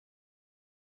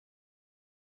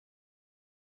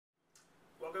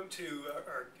welcome to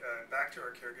back to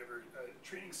our caregiver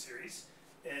training series.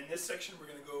 In this section, we're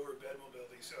going to go over bed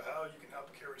mobility, so how you can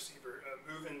help a care receiver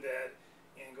move in bed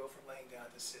and go from laying down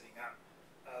to sitting up.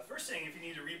 First thing, if you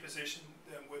need to reposition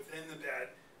them within the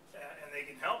bed and they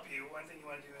can help you, one thing you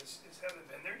want to do is have them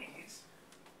bend their knees.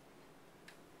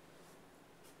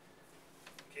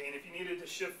 Okay, and if you needed to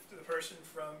shift the person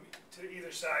to either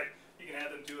side, you can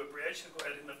have them do a bridge. So go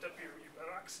ahead and lift up your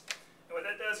buttocks. And what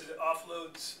that does is it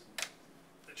offloads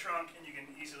the trunk, and you can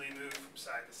easily move from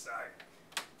side to side.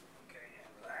 Okay, and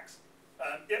relax.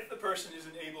 If the person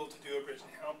isn't able to do a bridge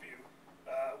and help you,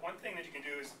 one thing that you can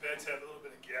do is the beds have a little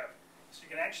bit of give. So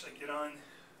you can actually get on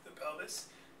the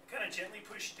pelvis, kind of gently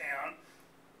push down,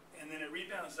 and then it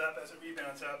rebounds up. As it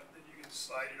rebounds up, then you can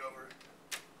slide it over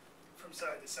from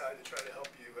side to side to try to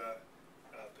help you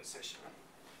position.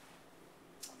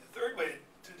 The third way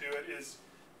to do it is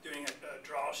doing a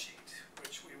draw sheet,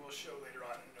 which we will show later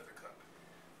on in another clip.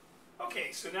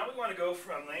 Okay, so now we want to go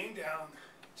from laying down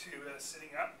to sitting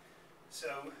up.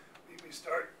 So we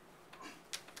start,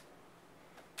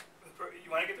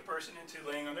 you want to get the person into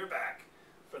laying on their back.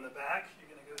 From the back, you're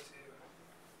going to go to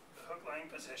the hook lying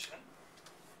position.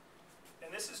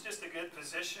 And this is just a good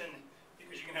position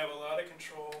because you can have a lot of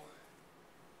control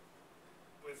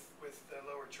with the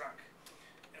lower trunk.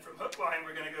 And from hook lying,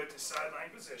 we're going to go to side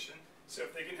lying position. So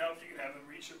if they can help, you can have them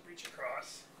reach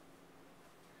across.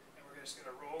 And we're just going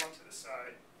to roll onto the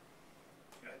side.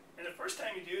 Good. And the first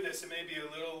time you do this, it may be a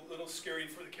little scary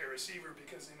for the care receiver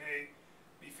because they may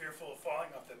be fearful of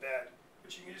falling off the bed.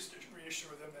 But you can just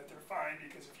reassure them that they're fine,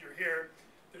 because if you're here,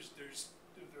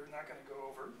 they're not going to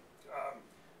go over.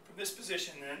 From this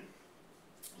position then,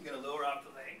 you're going to lower off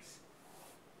the legs.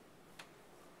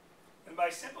 And by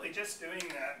simply just doing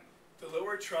that, the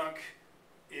lower trunk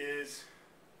is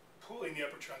pulling the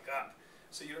upper trunk up,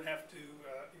 so you don't have to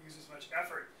use as much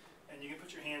effort. And you can put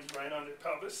your hands right on their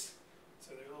pelvis,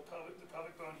 so their little the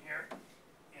pelvic bone here.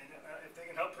 And if they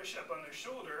can help push up on their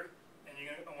shoulder, and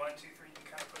you're going to 1, 2, 3, you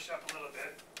can kind of push up a little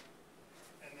bit,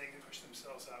 and they can push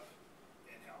themselves up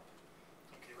and help.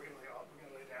 Okay, we're going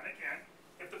to lay down again.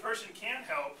 If the person can't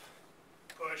help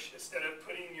push, instead of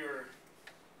putting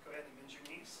go ahead and bend your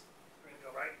knees. We're going to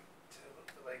go right to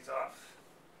the legs off.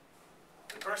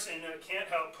 The person can't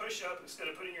help push up,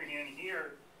 instead of putting your hand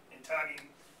here and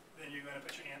tugging, then you're going to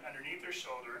put your hand underneath their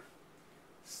shoulder,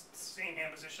 same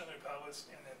hand position on their pelvis,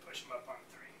 and then push them up on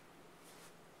 3.